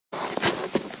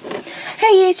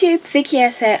Hey YouTube, Vicky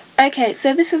S here. Okay,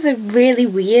 so this is a really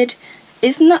weird,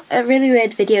 it's not a really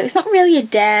weird video, it's not really a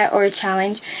dare or a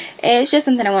challenge, it's just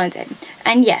something I want to do.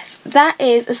 And yes, that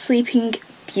is a Sleeping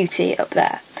Beauty up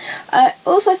there. I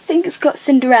also think it's got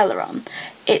Cinderella on.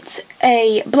 It's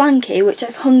a blankie which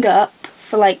I've hung up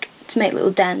for to make a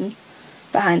little den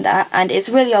behind that, and it's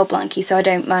a really old blankie, so I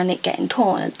don't mind it getting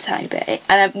torn a tiny bit.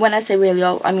 And when I say really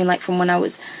old, I mean from when I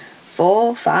was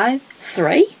 4, 5,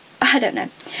 3? I don't know.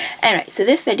 Anyway, so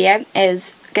this video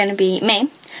is going to be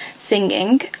me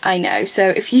singing, I know, so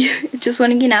if you, just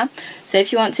warning you now, so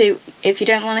if you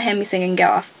don't want to hear me singing, go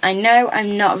off. I know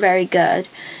I'm not very good,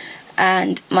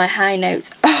 and my high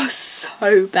notes are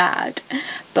so bad,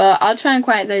 but I'll try and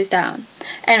quiet those down.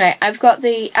 Anyway, I've got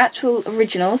the actual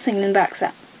original singing in the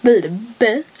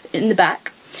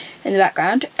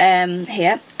background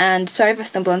here, and sorry if I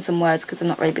stumble on some words because I've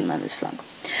not really been learning this for long.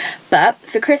 But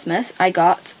for Christmas I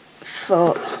got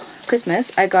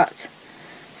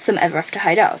some Ever After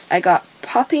High dolls. I got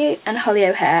Poppy and Holly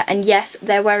O'Hare, and yes,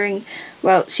 they're wearing,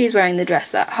 well, she's wearing the dress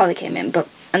that Holly came in,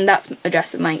 and that's a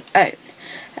dress of my own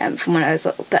from when I was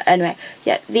little. But anyway,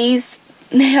 yeah, they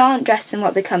aren't dressed in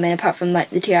what they come in, apart from the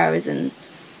tiaras and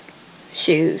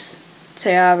shoes.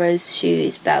 Tiaras,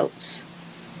 shoes, belts.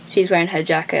 She's wearing her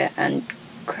jacket and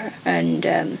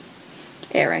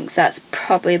earrings. That's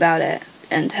probably about it.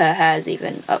 And her hair's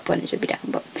even up when it should be down.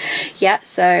 But yeah,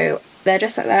 so they're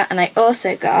just like that. And I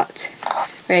also got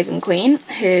Raven Queen,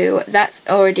 who that's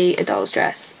already a doll's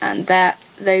dress, and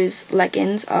those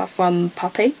leggings are from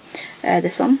Poppy,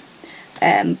 this one.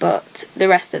 But the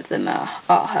rest of them are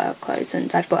her clothes,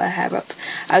 and I've put her hair up.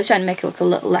 I was trying to make it look a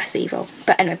little less evil.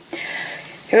 But anyway,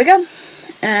 here we go.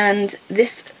 And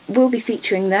this will be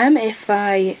featuring them if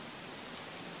I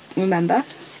remember.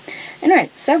 Anyway,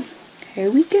 so here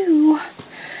we go.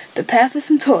 Prepare for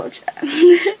some torture.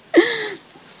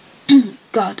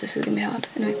 God, this is gonna be hard.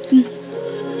 Anyway.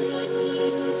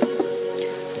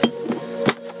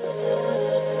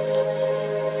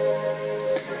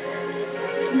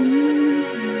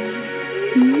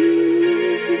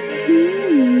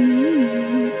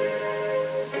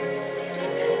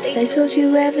 They told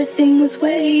you everything was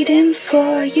waiting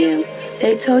for you.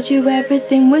 They told you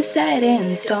everything was set in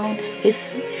stone.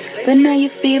 But now you're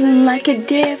feeling like a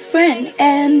different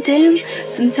ending.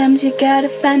 Sometimes you gotta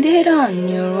find it on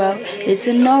your own. It's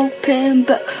an open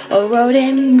book, a road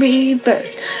in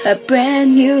reverse, a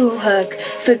brand new hook.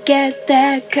 Forget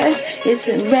that curse. It's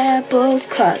a rebel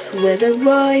cause with a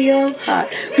royal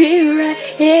heart. Rewrite,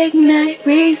 ignite,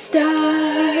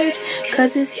 restart.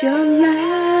 Cause it's your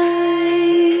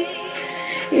life,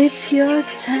 it's your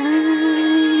time.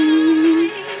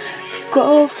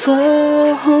 Go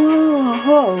forwards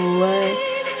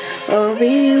or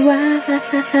rewind.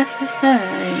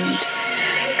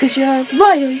 Cause you're a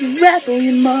royal, you rebel,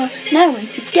 you're more now and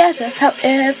together.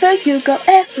 However you go,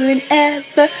 ever and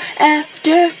ever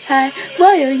after high.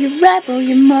 Royal, you rebel,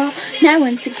 you're more now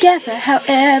and together.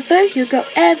 However you go,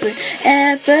 ever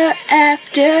and ever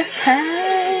after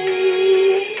high.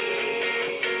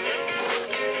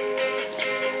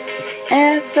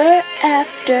 Ever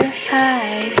after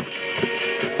high.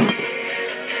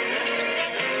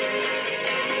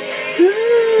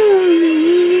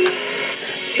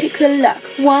 Pick a lock,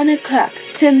 1 o'clock,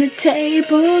 turn the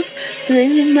tables,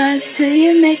 3 miles till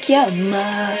you make your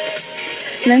mark.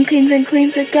 Them kings and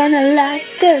queens are gonna light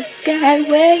the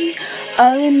skyway.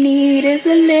 All you need is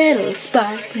a little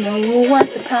spark. No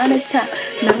once upon a time,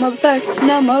 no more verses,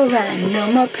 no more rhyme,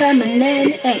 no more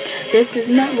permanent ink. This is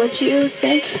not what you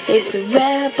think. It's a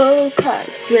rebel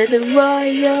cause with a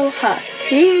royal heart.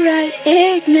 Rewrite,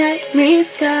 ignite,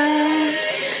 restart.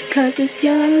 Cause it's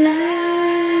your life,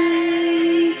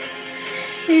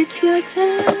 it's your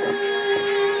time.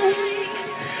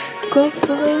 Go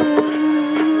forwards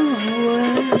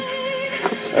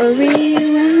or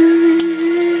rewind.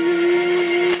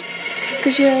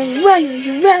 Cause you're a royal,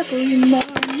 you're rebel, you're more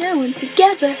now and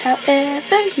together.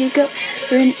 However you go,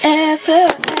 ever and ever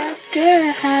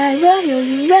after high. Royal,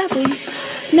 you rebel, you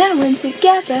now and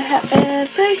together.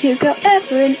 However you go,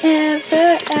 ever and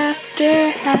ever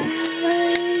after high.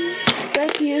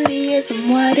 But beauty isn't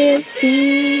what it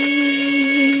seems.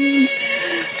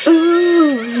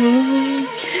 Ooh,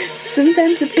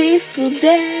 sometimes a beast will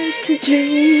dare to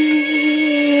dream.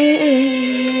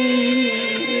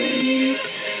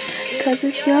 Cause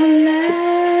it's your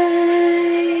life,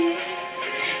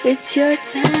 it's your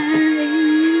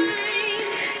time.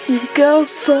 Go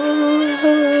forward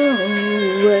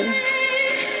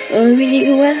or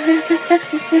rewind.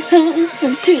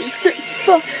 1, 2, 3,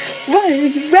 4. Royal,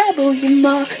 you rebel, you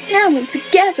more now and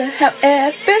together.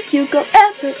 However you go,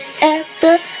 ever,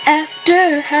 ever, ever.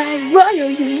 after high. Royal,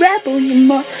 you rebel, you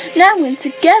more. Now and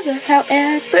together,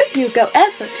 however you go,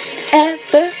 ever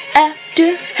after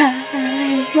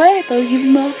high. Rebel,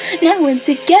 you more. Now and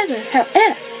together,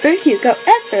 however you go,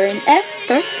 ever and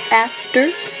ever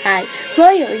after high.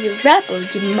 Royal, you rebel,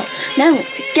 you more. Now and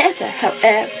together,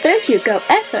 however you go,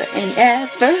 ever and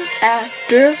ever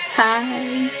after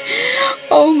high.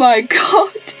 Oh my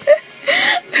god.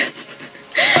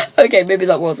 Okay, maybe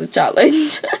that was a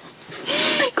challenge.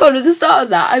 God, at the start of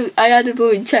that, I had a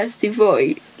really chesty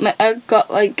voice. I got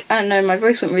like, I don't know, my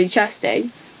voice went really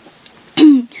chesty.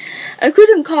 I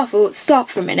couldn't cough or stop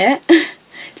for a minute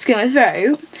to get my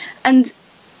throat, and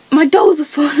my dolls are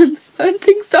falling on the floor and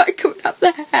things started coming out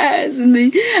their hairs, and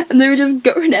they were just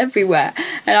going everywhere.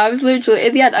 And I was literally,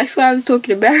 at the end, I swear I was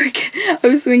talking American. I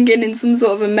was swinging in some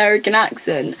sort of American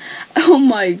accent. Oh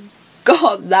my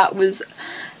god, that was,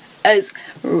 as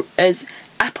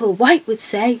Apple White would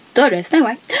say, daughter of Snow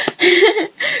White,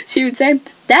 she would say,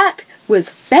 that was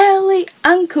fairly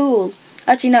uncool.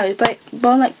 Actually, no, but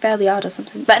more like fairly odd or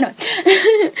something. But anyway,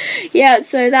 yeah.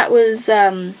 So that was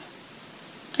maybe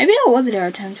that was a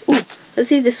dare challenge. Ooh, let's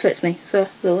see if this fits me. So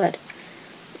little head.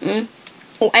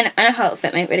 Oh, I know how it'll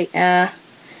fit me. Ready?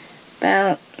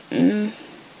 About.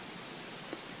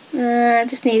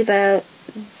 Just need about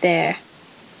there.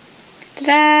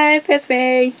 Ta-da! Fits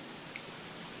me.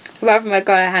 Apart from I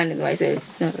got a hand in the way, so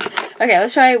it's no good. Okay,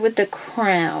 let's try it with the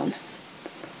crown.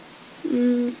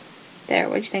 There.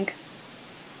 What do you think?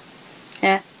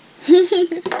 Yeah.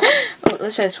 Oh,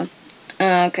 let's try this one.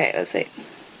 Okay, let's see.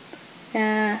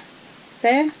 There?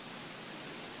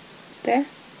 There?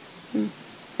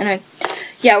 Anyway.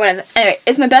 Yeah, whatever. Anyway,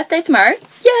 it's my birthday tomorrow.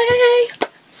 Yay!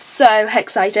 So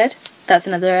excited. That's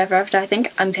another ever after, I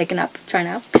think. I'm taken up. Try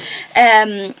now.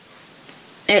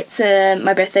 It's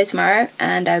my birthday tomorrow,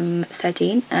 and I'm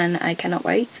 13, and I cannot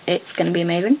wait. It's going to be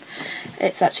amazing.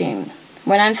 It's actually,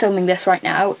 when I'm filming this right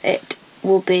now, it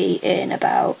will be in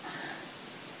about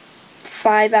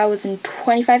 5 hours and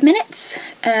 25 minutes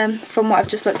from what I've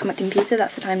just looked on my computer.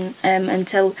 That's the time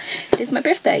until it is my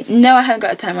birthday. No, I haven't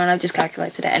got a timer on, I've just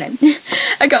calculated it. Anyway,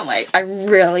 I can't wait. I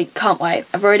really can't wait.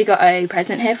 I've already got a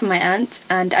present here from my aunt,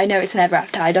 and I know it's an Ever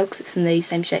After Idol because it's in the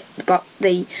same shape.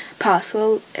 The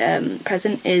parcel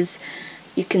present is,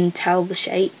 you can tell the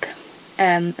shape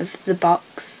of the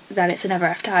box that it's an Ever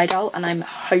After Idol, and I'm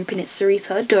hoping it's Cerise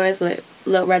Hood or the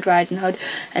Little Red Riding Hood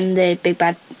and the Big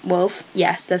Bad Wolf.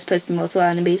 Yes, they're supposed to be mortal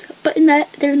enemies, but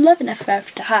they're in love in Ever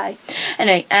After High.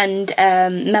 Anyway, and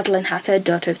Madeline Hatter,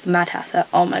 daughter of the Mad Hatter.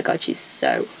 Oh my god, she's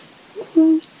so...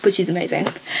 but she's amazing.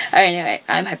 Anyway,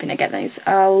 I'm hoping I get those.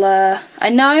 I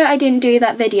know I didn't do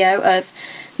that video of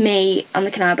me on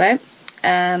the canal boat,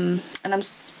 and I'm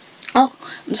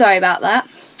sorry about that,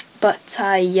 but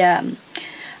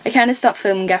I kind of stopped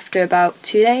filming after about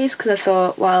 2 days because I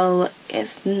thought, well,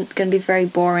 it's going to be very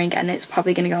boring and it's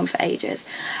probably going to go on for ages.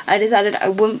 I decided I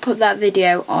wouldn't put that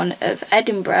video on of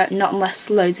Edinburgh, not unless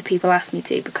loads of people asked me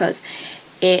to, because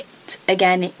it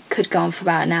could go on for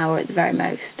about an hour at the very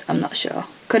most. I'm not sure.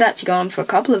 Could actually go on for a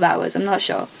couple of hours. I'm not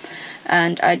sure.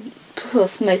 And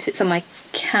plus most of it's on my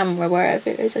camera, wherever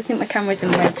it is. I think my camera's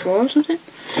in my drawer or something.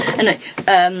 Anyway,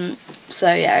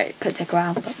 so yeah, it could take a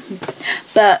while.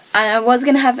 But I was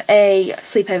going to have a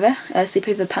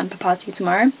sleepover pamper party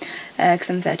tomorrow, because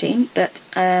I'm 13. But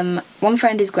one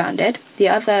friend is grounded, the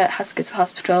other has to go to the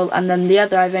hospital, and then the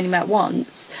other I've only met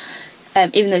once,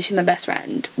 even though she's my best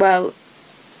friend. Well,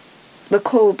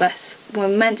 we're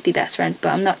meant to be best friends,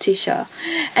 but I'm not too sure.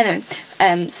 Anyway,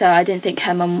 so I didn't think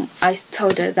her mum, I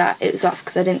told her that it was off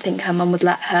because I didn't think her mum would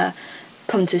let her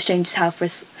come to a stranger's house for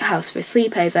a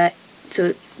sleepover,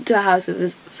 to a house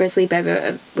for a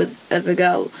sleepover of a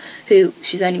girl who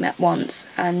she's only met once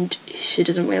and she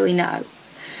doesn't really know.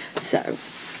 So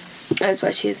that's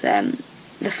why she's the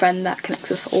friend that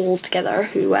connects us all together,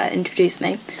 who introduced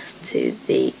me to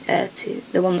the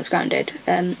one that's grounded,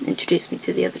 introduced me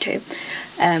to the other two.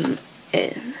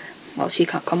 Well, she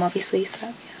can't come obviously, so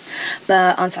yeah.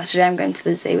 But on Saturday I'm going to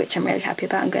the zoo, which I'm really happy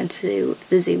about. I'm going to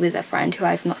the zoo with a friend who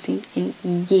I've not seen in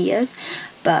years,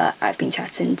 but I've been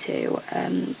chatting to,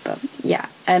 but yeah,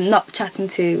 not chatting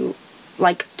to,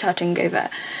 like chatting over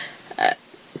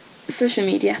social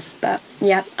media, but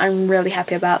yeah, I'm really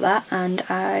happy about that, and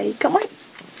I can't wait.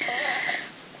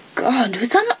 God, was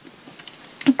that...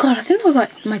 God, I think that was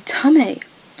like my tummy.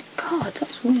 God,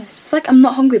 that's weird. It's like I'm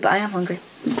not hungry, but I am hungry.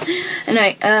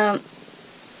 Anyway,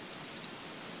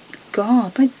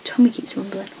 God, my tummy keeps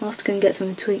rumbling. I'll have to go and get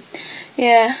something to eat.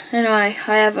 Yeah, anyway,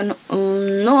 I have an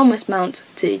enormous amount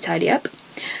to tidy up.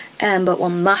 But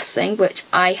one last thing, which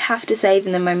I have to say,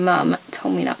 even though my mum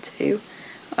told me not to,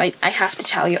 I have to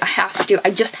tell you.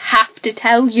 I just have to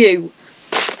tell you.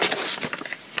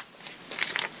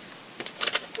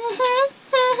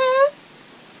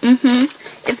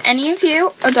 If any of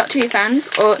you are Doctor Who fans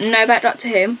or know about Doctor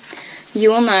Who, you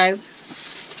will know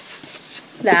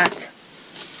that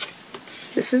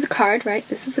this is a card, right?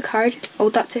 This is a card.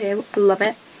 Old Doctor Who. I love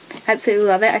it. Absolutely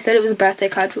love it. I thought it was a birthday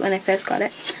card when I first got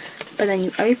it. But then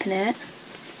you open it,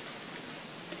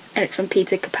 and it's from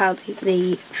Peter Capaldi,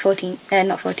 the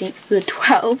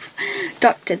 12th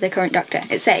Doctor, the current Doctor.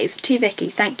 It says, "To Vicky,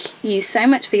 thank you so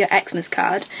much for your Xmas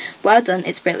card. Well done,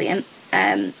 it's brilliant."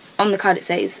 On the card it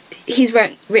says, he's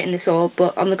written this all,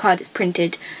 but on the card it's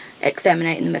printed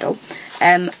 "Exterminate" in the middle.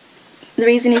 The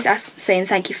reason he's saying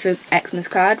thank you for Xmas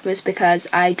card was because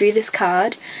I drew this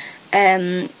card,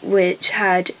 which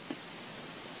had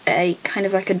a kind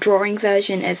of like a drawing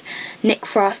version of Nick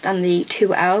Frost and the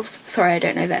two elves. Sorry, I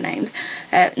don't know their names.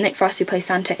 Nick Frost, who plays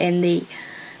Santa in the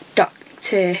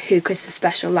Doctor Who Christmas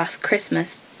special Last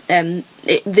Christmas.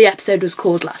 The episode was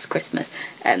called Last Christmas.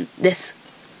 This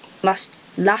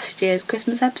last year's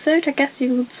Christmas episode, I guess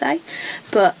you would say.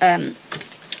 But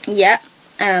yeah,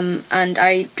 and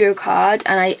I drew a card,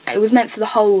 and it was meant for the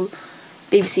whole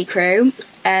BBC crew.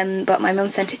 But my mum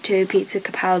sent it to Peter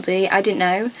Capaldi. I didn't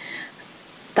know.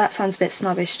 That sounds a bit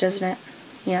snobbish, doesn't it?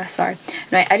 Yeah, sorry.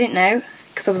 Right, I didn't know,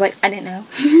 because I was like, I didn't know.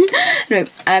 No,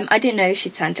 I didn't know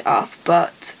she'd sent it off,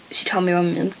 but she told me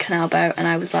on the canal boat, and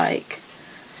I was like,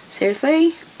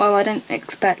 seriously? Well, I didn't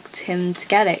expect him to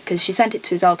get it, because she sent it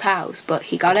to his old house, but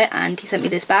he got it, and he sent me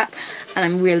this back, and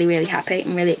I'm really, really happy.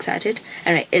 I'm really excited.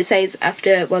 Anyway, it says,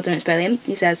 after "Well done, it's brilliant,"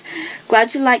 he says,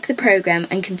 "Glad you like the programme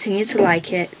and continue to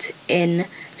like it in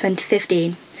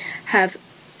 2015. Have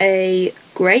a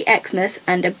great Xmas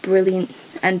and a brilliant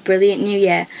new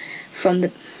year.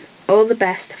 From all the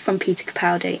best from Peter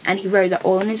Capaldi." And he wrote that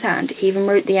all in his hand. He even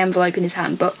wrote the envelope in his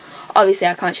hand, but obviously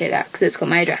I can't show that because it's got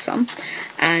my address on,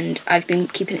 and I've been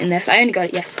keeping it in there. So I only got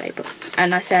it yesterday,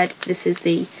 and I said this is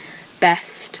the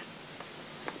best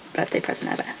birthday present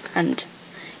ever. And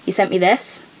he sent me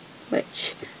this,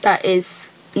 which that is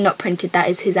not printed, that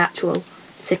is his actual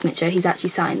signature. He's actually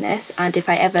signed this, and if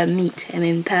I ever meet him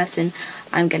in person,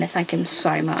 I'm going to thank him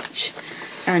so much.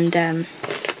 And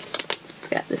let's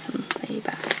get this on the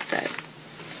back. So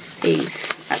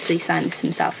he's actually signed this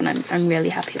himself, and I'm really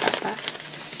happy about that.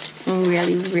 I'm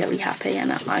really, really happy,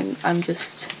 and I'm over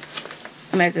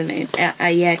the moon.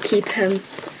 I keep him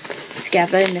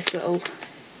together in this little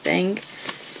thing,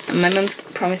 and my mum's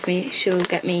promised me she'll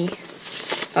get me,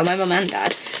 well, my mum and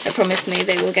dad have promised me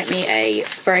they will get me a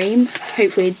frame,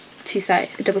 hopefully a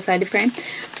double-sided frame,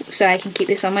 so I can keep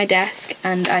this on my desk,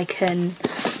 and I can,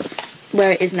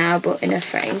 where it is now, but in a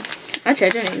frame. Actually,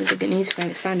 I don't even think it needs a frame,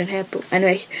 it's found in here, but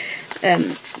anyway,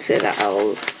 so that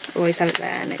I'll always have it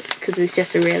there, because it's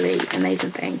just a really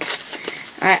amazing thing.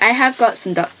 I have got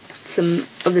some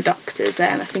other Doctors,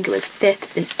 I think it was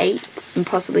 5th and 8th, and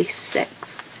possibly 6th,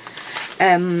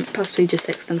 possibly just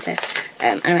 6th and 5th.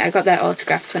 Anyway, I got their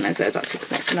autographs when I was at a Doctor Who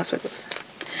convention, that's what it was.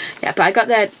 Yeah, but I got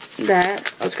their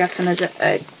autographs when I was at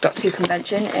a Doctor Who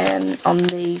convention on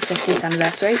the 50th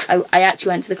anniversary. I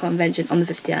actually went to the convention on the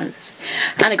 50th anniversary.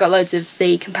 And I got loads of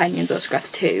the companions' autographs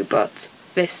too, but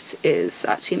this is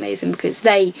actually amazing because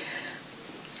they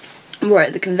were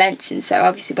at the convention, so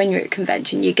obviously when you're at a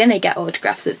convention you're going to get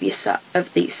autographs of these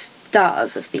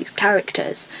stars, of these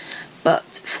characters, but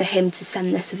for him to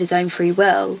send this of his own free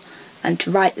will and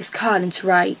to write this card and to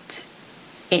write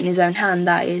it in his own hand,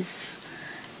 that is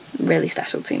really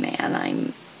special to me,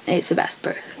 and it's the best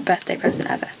birthday present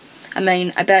ever. I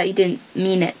mean, I bet he didn't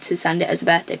mean it to send it as a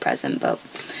birthday present, but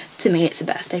to me it's a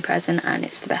birthday present and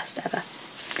it's the best ever.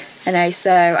 Anyway,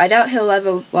 so I doubt he'll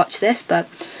ever watch this, but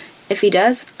if he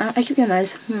does, I keep going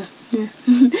those. No,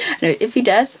 if he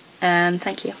does,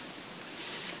 thank you.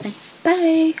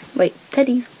 Bye. Wait,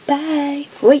 teddies. Bye.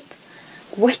 Wait.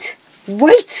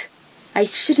 I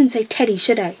shouldn't say teddy,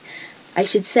 should I? I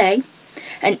should say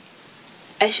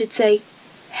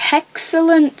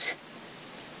excellent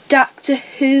Doctor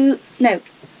Who. No,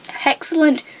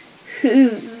 excellent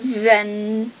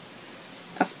Whoven.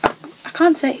 I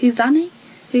can't say Whovani.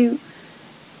 Hooven.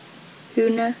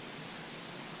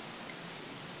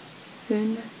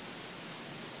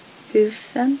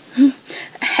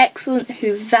 Excellent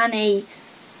Whovani.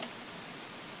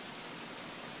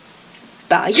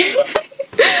 Bye.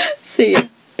 See ya.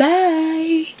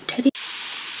 Bye. Teddy.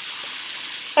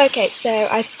 Okay, so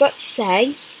I forgot to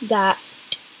say that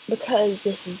because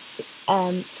this is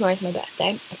tomorrow's my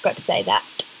birthday, I forgot to say that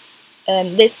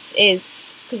this is,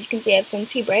 because you can see I've done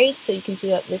 2 braids, so you can see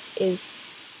that this is,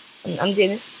 I'm doing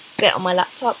this bit on my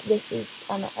laptop, this is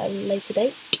on a later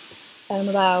date,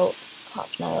 about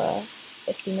half an hour,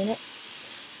 50 minutes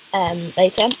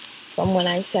later from when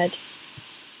I said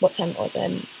what time it was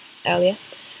earlier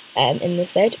in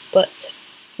this vid. But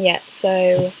yeah,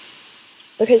 so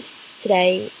because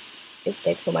today is the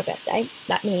day before my birthday,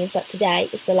 that means that today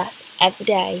is the last ever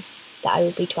day that I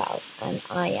will be 12, and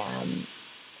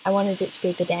I wanted it to be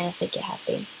a good day, and I think it has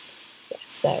been. Yeah,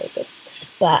 so good.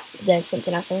 But there's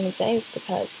something else I want to say, is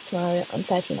because tomorrow I'm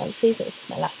 13 obviously, so this is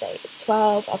my last day. It's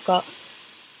 12. I've got,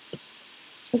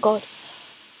 oh god,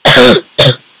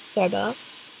 sorry about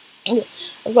that.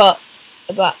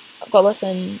 I've got less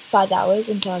than 5 hours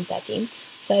until I'm 13.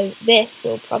 So this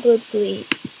will probably be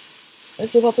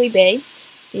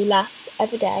the last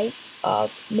ever day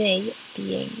of me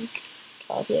being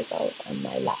 12 years old, and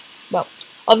my last, well,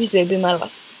 obviously it'll be my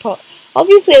last,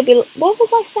 obviously it'll be, what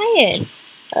was I saying?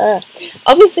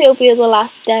 Obviously it'll be the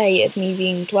last day of me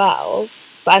being 12,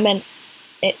 but I meant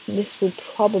this will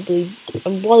probably,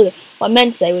 what I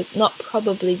meant to say was not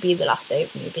probably be the last day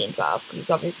of me being 12, because it's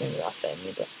obviously the last day of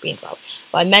me being 12.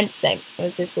 What I meant to say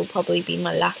was this will probably be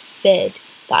my last vid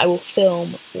that I will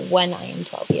film when I am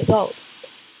 12 years old.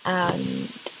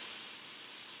 And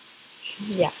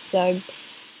yeah, so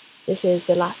this is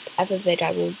the last ever vid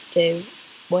I will do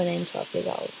when I'm 12 years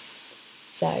old.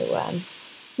 So,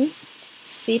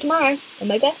 see you tomorrow on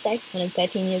my birthday when I'm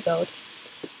 13 years old.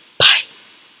 Bye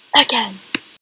again.